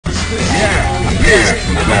Yeah,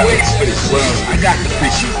 I'm waiting for this. Well, I got the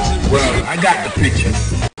picture. Well, I got the picture.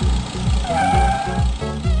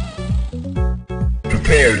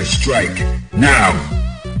 Prepare to strike. Now.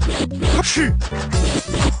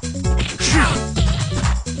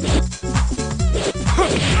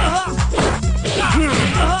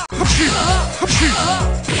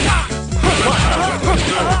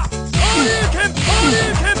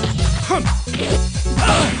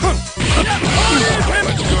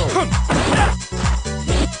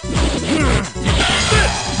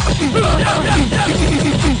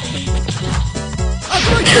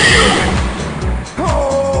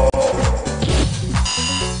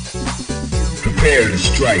 Prepare to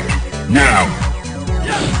strike. Now.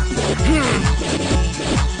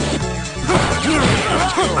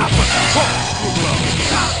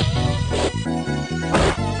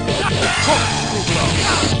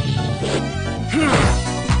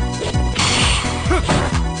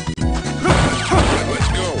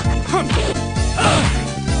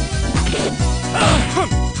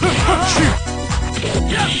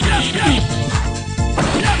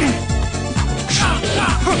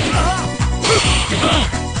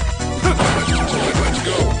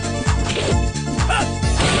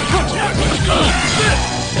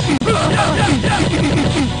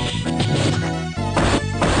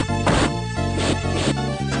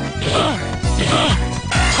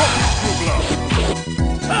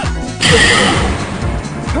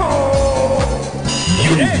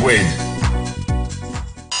 You win.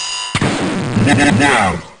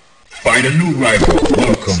 Now, find a new rival.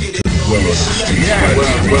 Welcome to the world of the street. Yeah,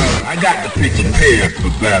 well, I got the picture. Prepare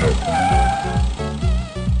for battle.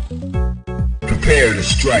 Prepare to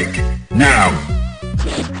strike. Now.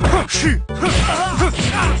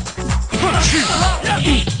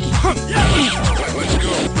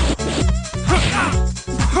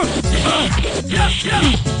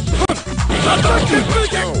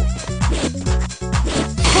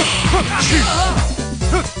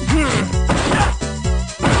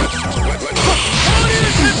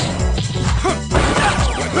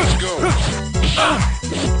 Let's go.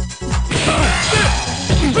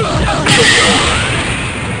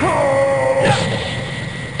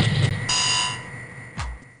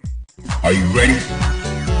 Are you ready?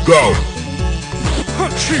 Go!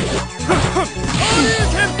 Let's go!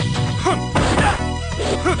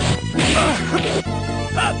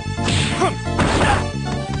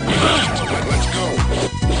 Let's go!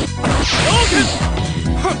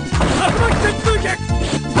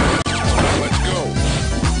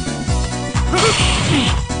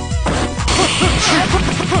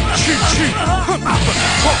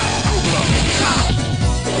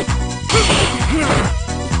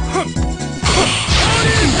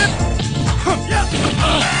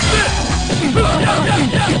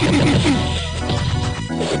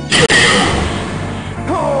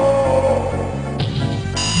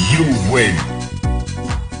 You win.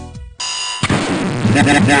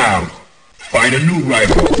 Now, find a new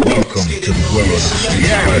rival. Welcome to the world of the street.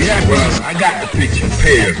 Yeah, well, I got the picture.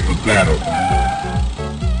 Prepare for battle.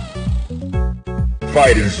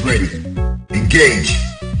 Fighters ready. Engage.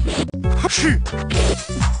 Let's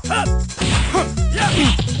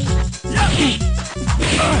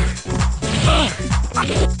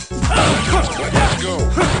go.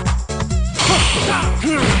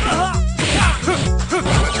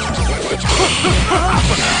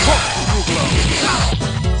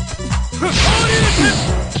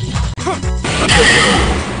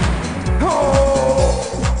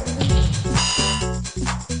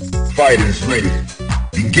 Fighters ready.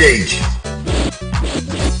 Engage.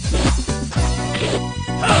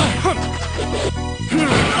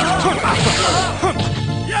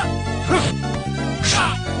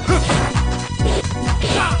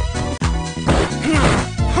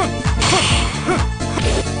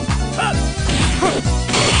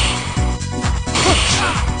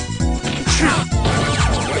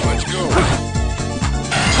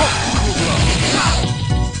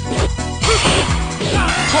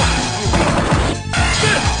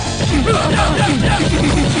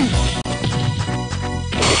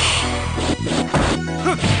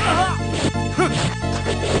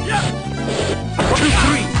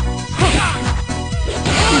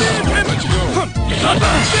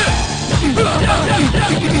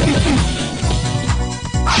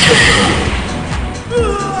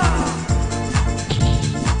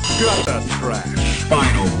 Got that trash.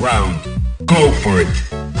 Final round. Go for it.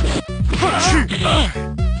 Let's go.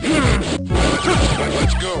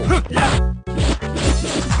 Let's go.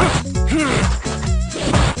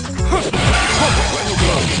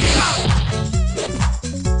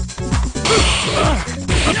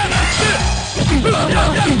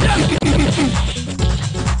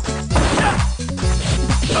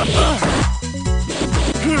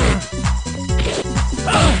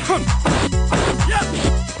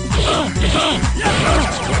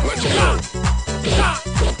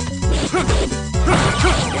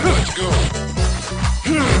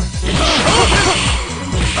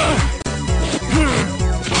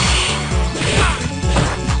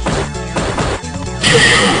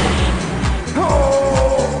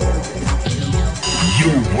 You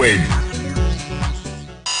win.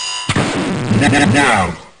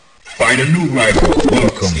 Now, find a new rival.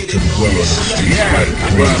 Welcome to the world of Street Fighter.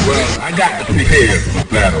 Well, I got to prepare for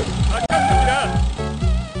battle.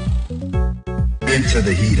 Into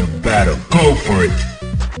the heat of battle. Go for it.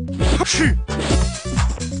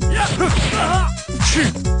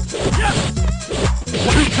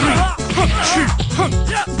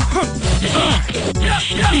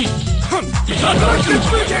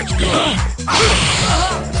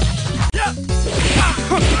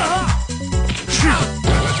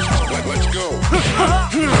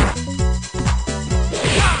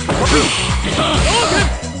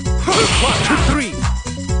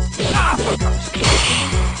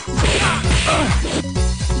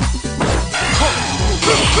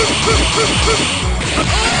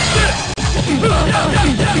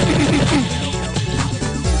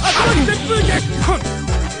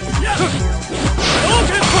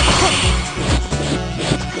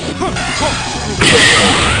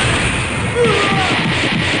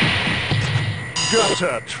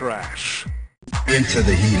 Gutter trash. Into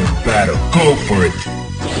the heat of battle. Go for it.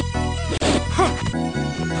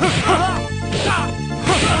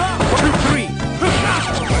 2, 3.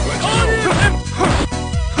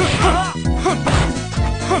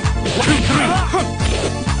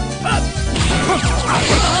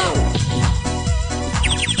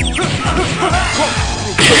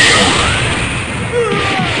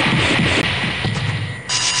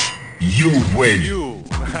 You win. You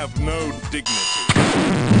have no dignity.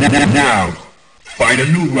 Now, find a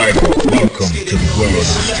new rival. Welcome to the world of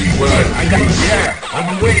Street Fighter.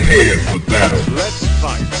 I'm waiting here for battle. Let's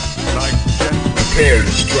fight like gentlemen. Prepare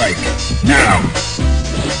to strike. Now.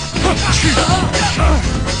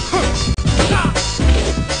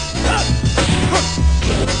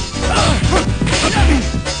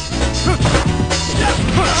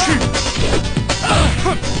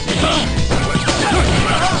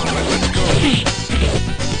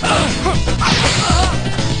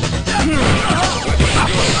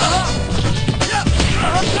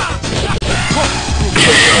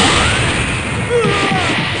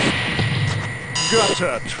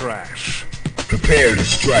 Gutter trash. Prepare to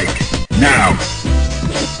strike. Now.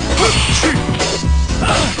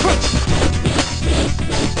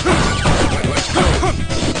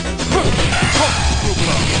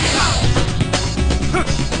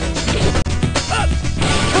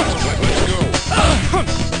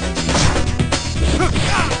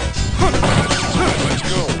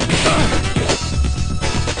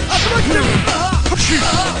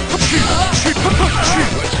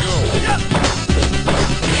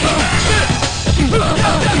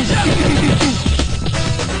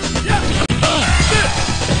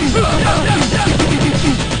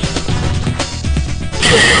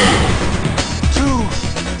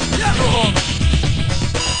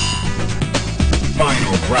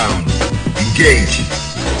 Final round. Engage.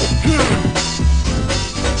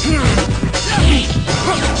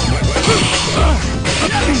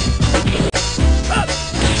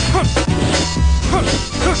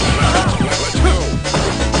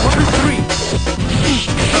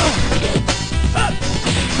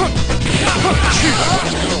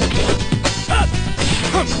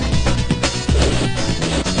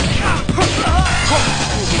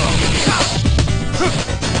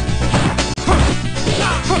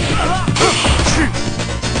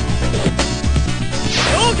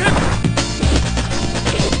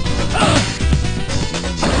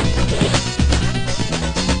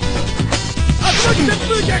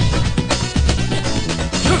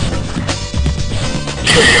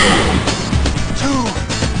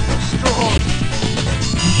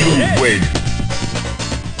 You win.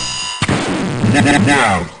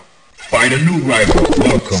 Now, find a new rival.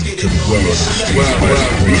 Welcome to the world of Street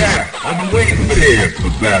Fighter. I'm waiting here for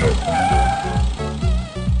battle.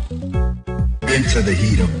 Into the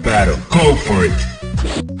heat of battle. Go for it.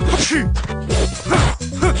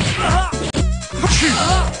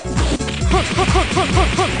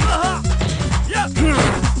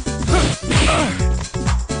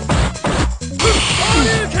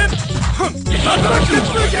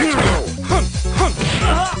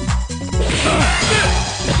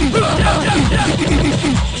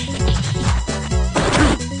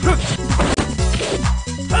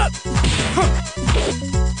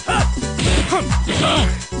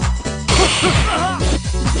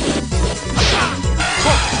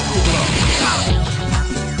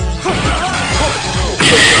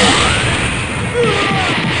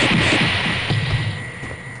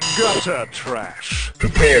 Gutter trash.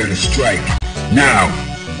 Prepare to strike. Now.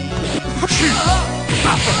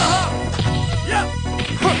 Yeah.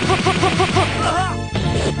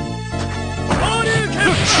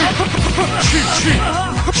 You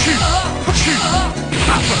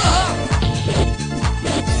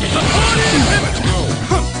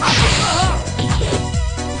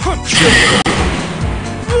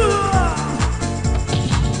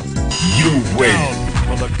win.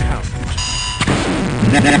 For the count.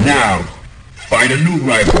 Now, find a new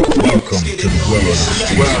rival. Welcome to the world of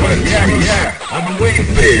Street Fighter. Yeah, I've been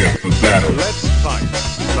waiting there for battle. Let's fight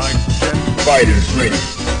like gentlemen. Fighters ready.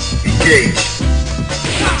 Engage.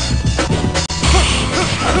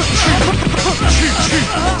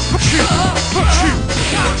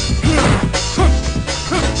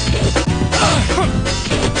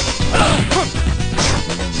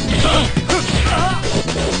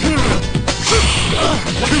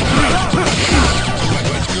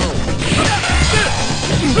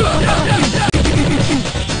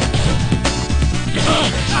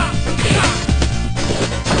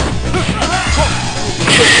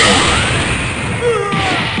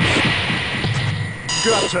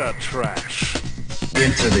 Gutter trash.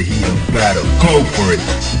 Into the heat of battle. Go for it.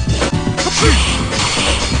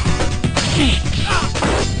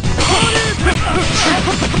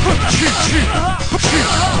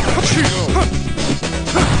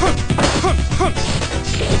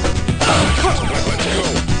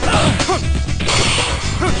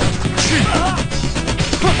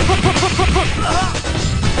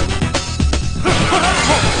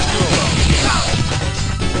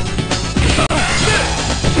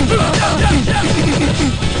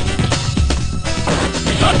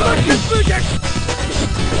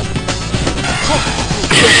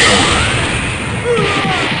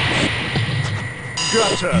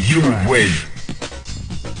 Gutter You trash. win.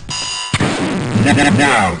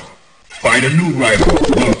 Now, find a new rival.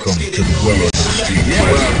 Welcome to the world of Street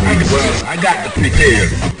Fighter. Well, I got to prepare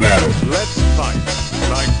for battle. Let's fight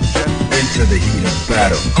like gentlemen. Into the heat of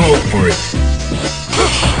battle. Go for it.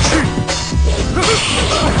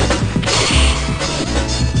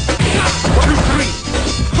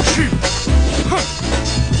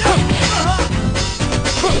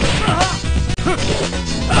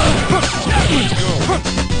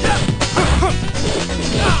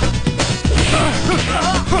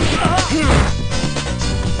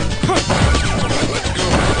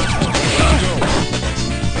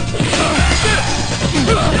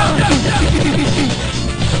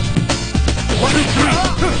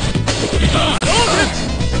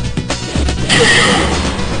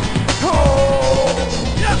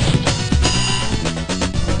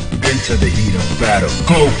 Into the heat of battle.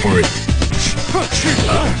 Go for it.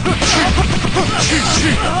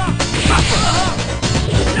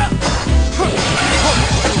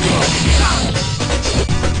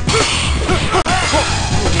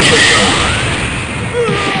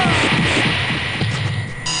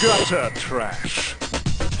 Gutter trash.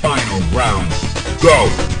 Final round. Go.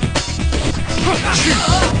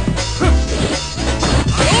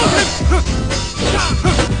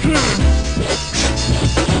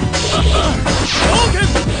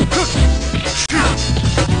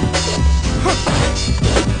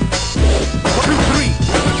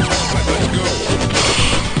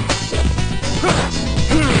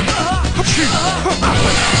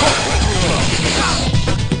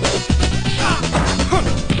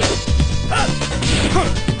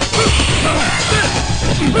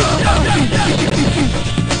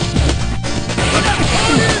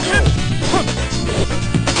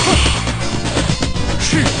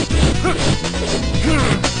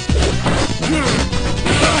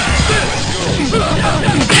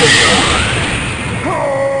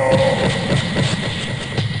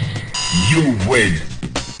 You win.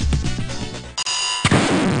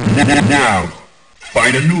 Now,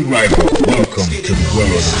 find a new rival. Welcome to the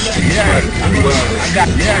world of Street Fighter. Well, I got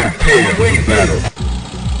prepare for battle.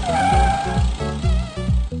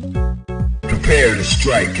 Prepare to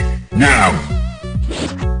strike. Now.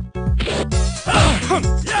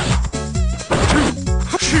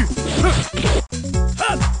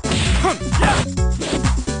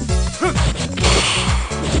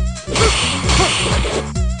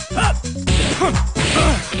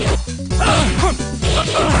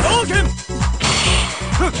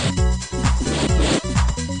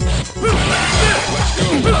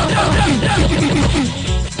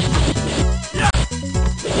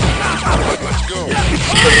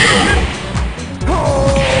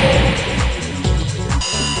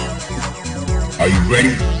 Are you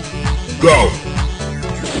ready? Go!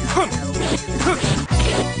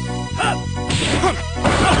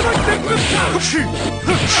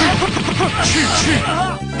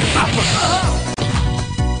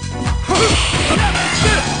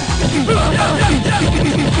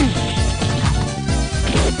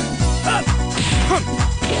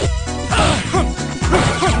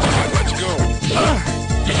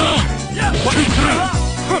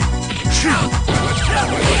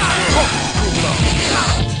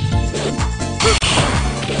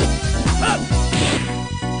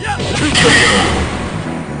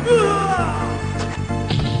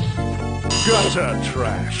 Gutter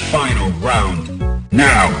trash. Final round.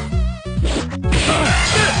 Now.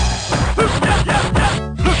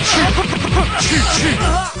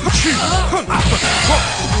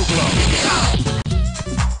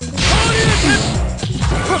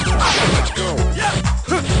 Let's go. Let's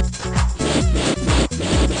go.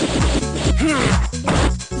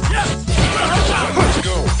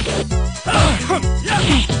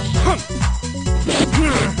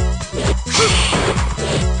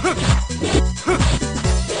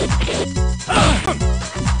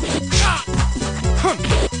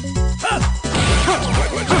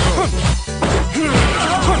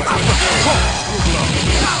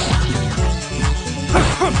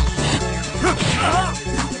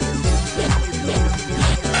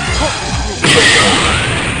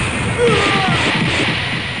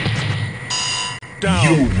 Down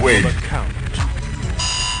You win. for the count.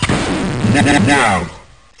 Now,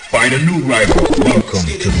 find a new rival. Welcome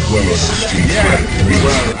to the world of Street Fighter.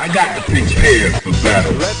 Well, I got the pitch here for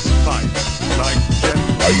battle. Let's fight like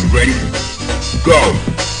gentlemen. Are you ready? Go!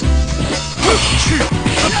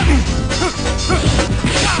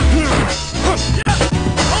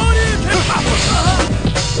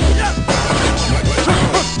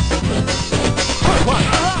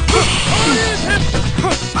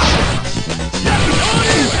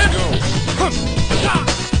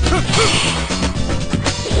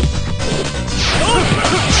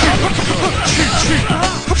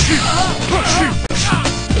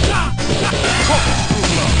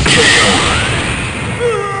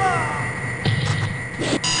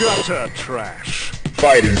 Gutter trash.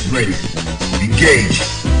 Fighters ready. Engage.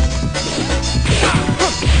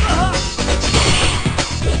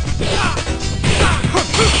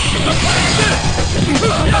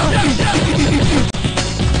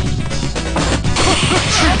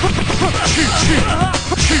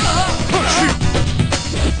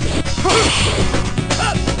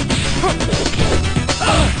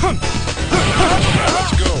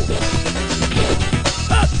 Let's go.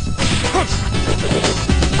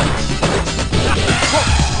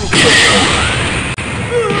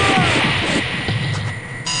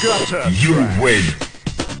 Gutter You trash. win.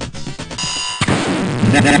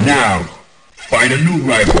 Now, find a new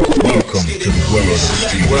rival. Welcome to the world of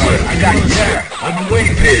Street Fighter. I got on the way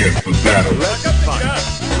here for battle. Let's fight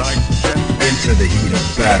like gentlemen. Into the heat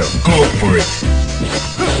of battle. Go for it.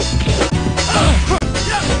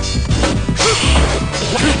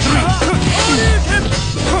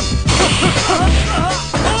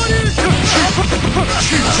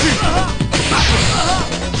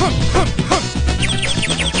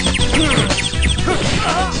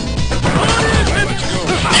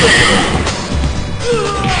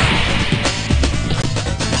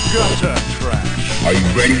 Gutter trash. Are you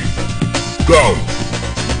ready? Go!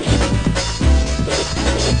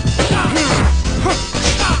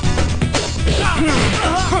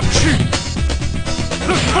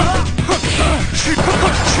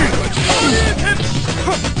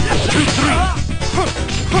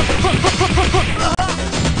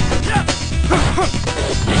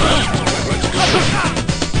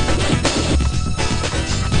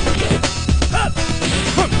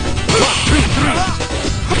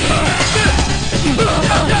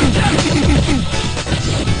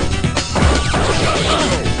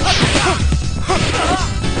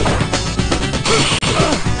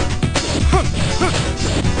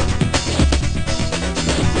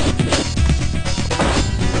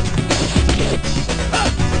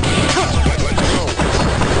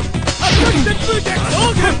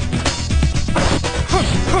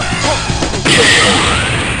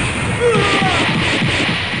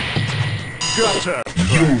 Gutter.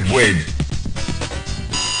 You win.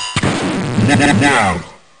 Now,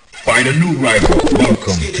 find a new rival.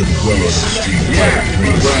 Welcome to the world of Street Fighter.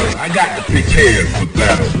 Well, I got the pitch here for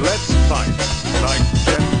battle. Let's fight like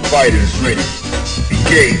gentlemen. Fighters ready.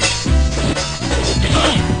 Engage.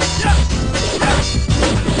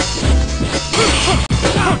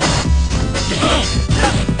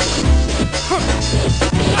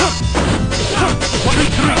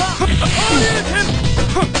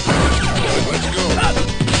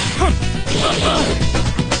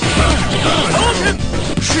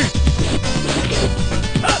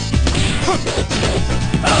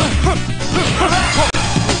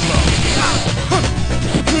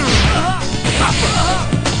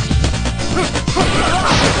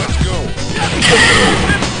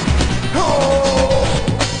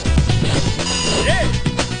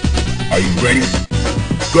 Are you ready?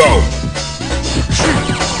 Go! Let's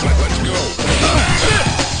go.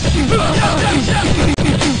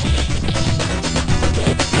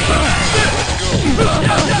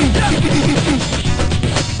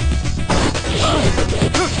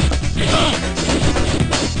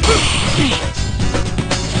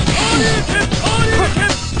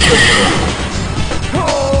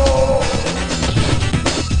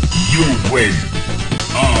 You win.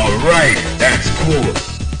 Alright, that's cool.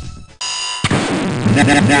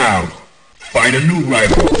 Now, find a new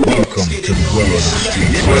rival. Welcome to the world of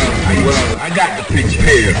street. Well, I got the pitch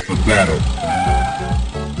here for battle.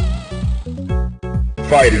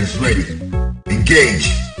 Fighters ready. Engage.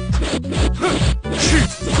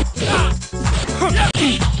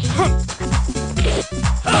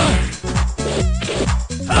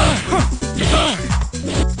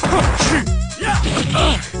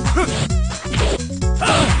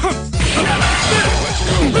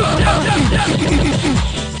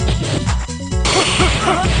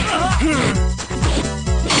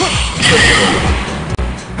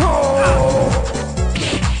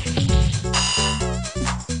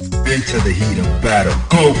 Into the heat of battle.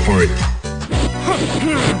 Go for it.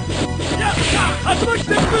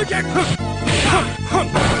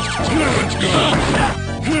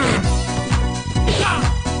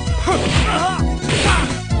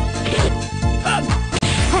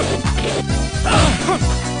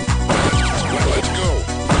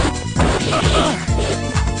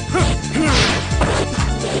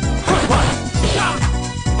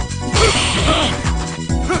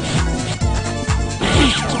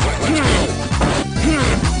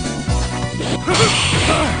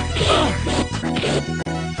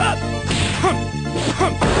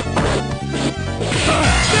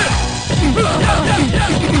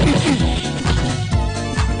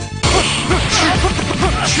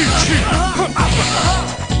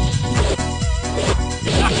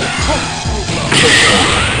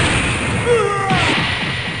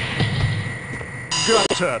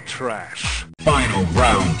 Gutter trash. Final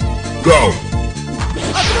round. Go.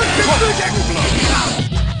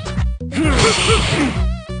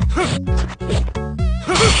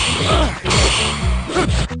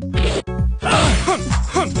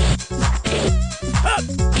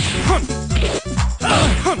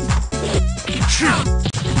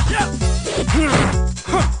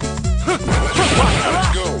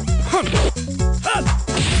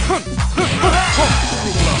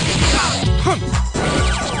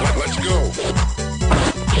 Let's go.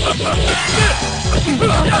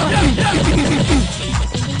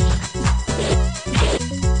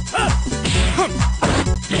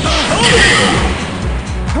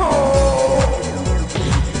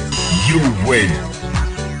 You win.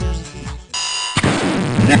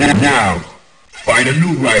 Now, find a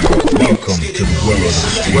new rival. Welcome to the world of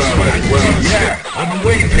street. Well, yeah, I'm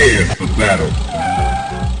way prepared for battle.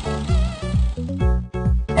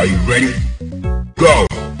 Are you ready? Go!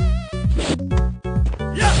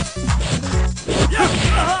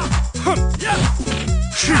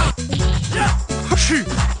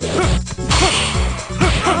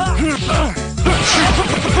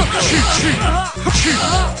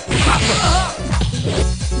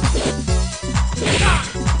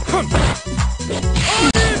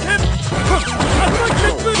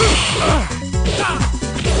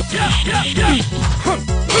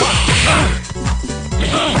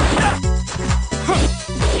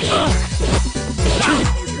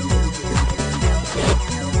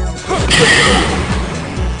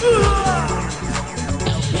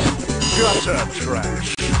 Gutter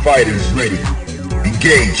trash. Fighters ready.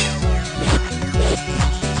 Engage.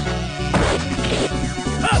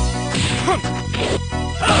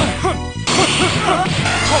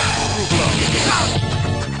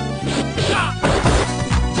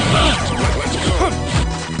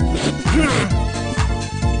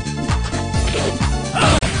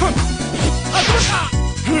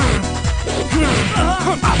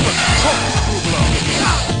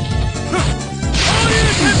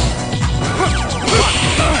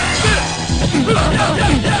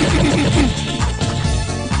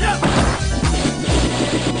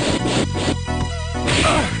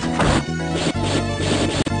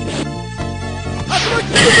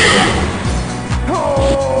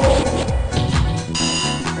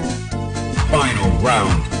 Final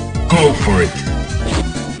round. Go for it.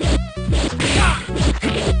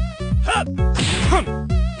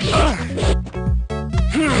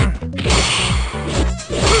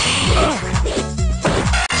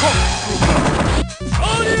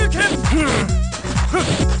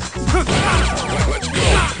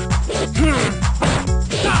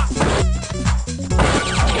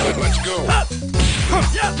 Let's go.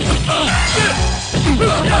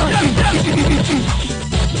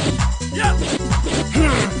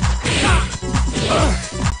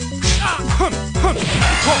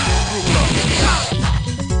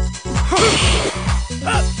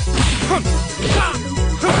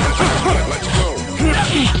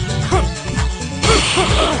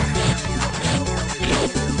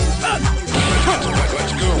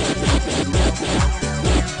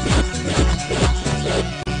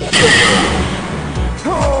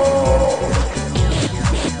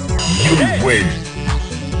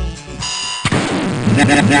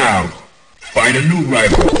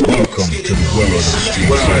 rival. Welcome to the world of street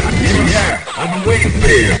fighting. Yeah, I'm waiting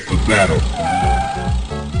here for battle.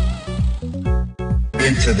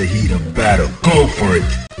 Into the heat of battle. Go for it.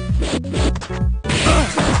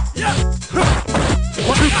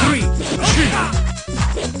 1, 2, 3.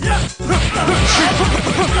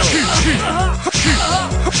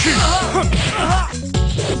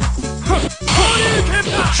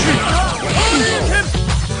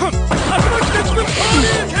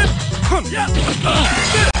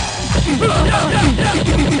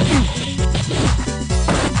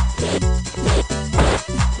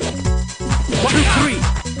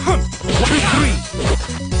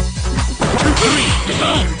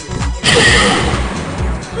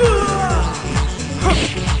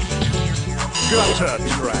 Gutter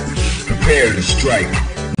trash. Prepare to strike.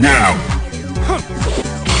 Now.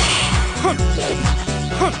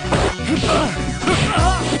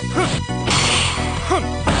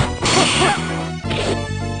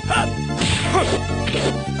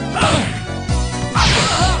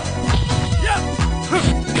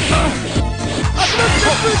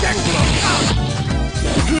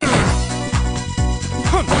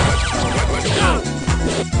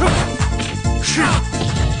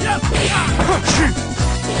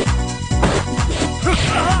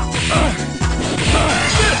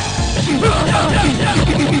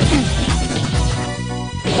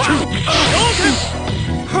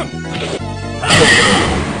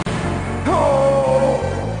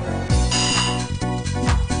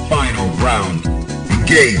 Final round.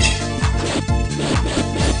 Engage.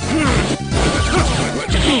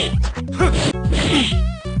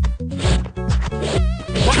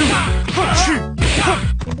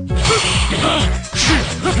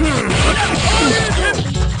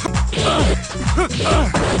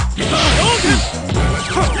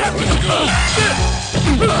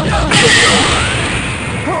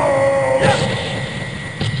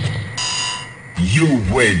 You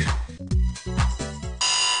win.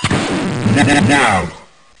 Now,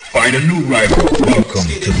 find a new rival. Welcome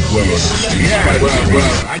to the world of street fighting.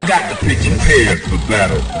 Well, I got the picture. Prepared for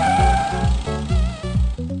battle.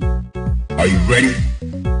 Are you ready?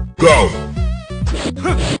 Go!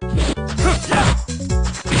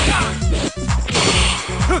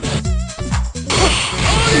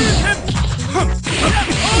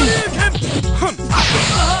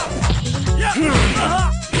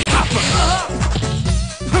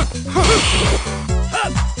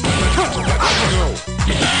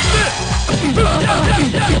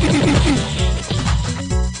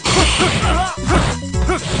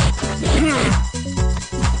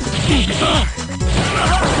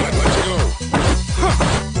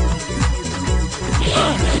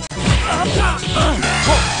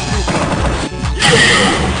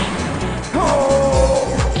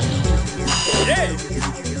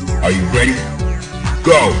 Are you ready?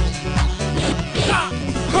 Go!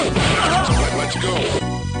 Let's go.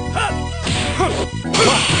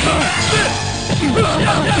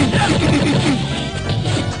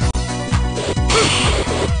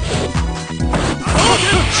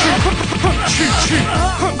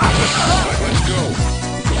 Let's go.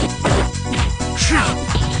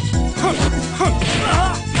 1,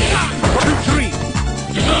 2, 3.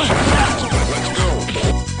 Let's go.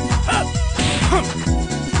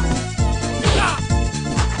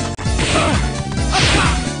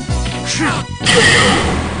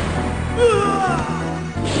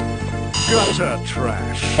 Gutter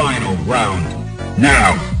trash. Final round.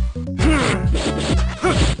 Now!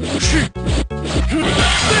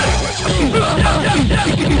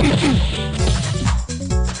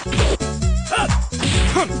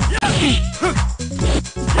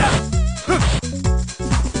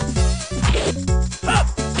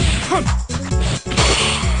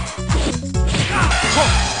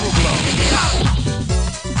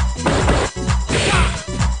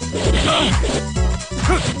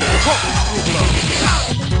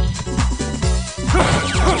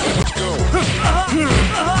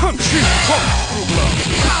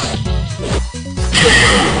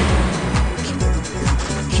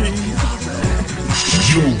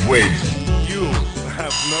 You win. You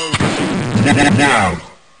have no... Now,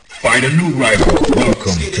 find a new rival.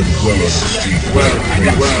 Welcome to the world of street fighting.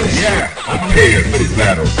 Yeah, prepare for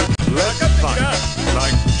battle. Let's fight.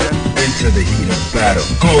 Like Jen. Into the heat of battle.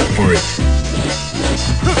 Go for it.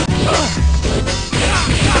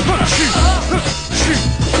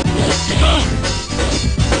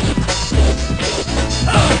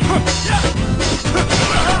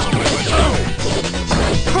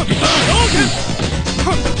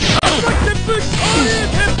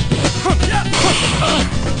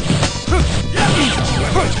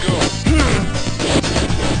 Let's go.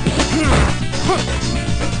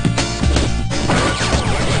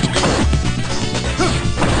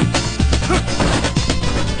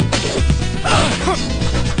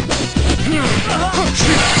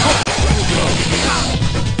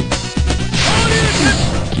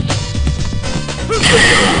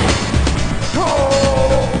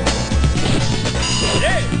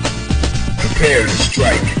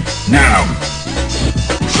 strike. Now!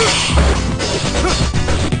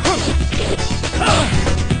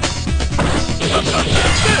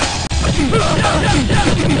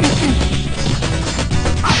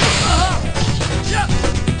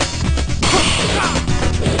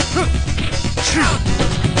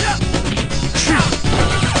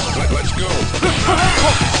 Let's go.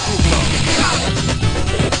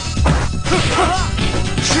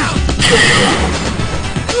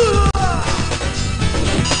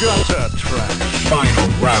 Gutter trash. Final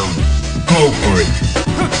round. Go for it.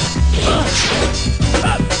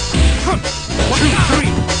 1, 2,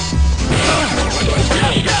 3.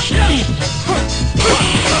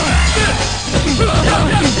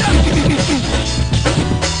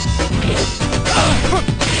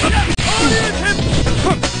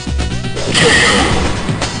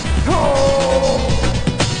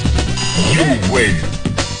 You win.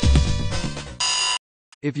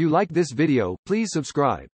 If you like this video, please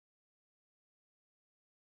subscribe.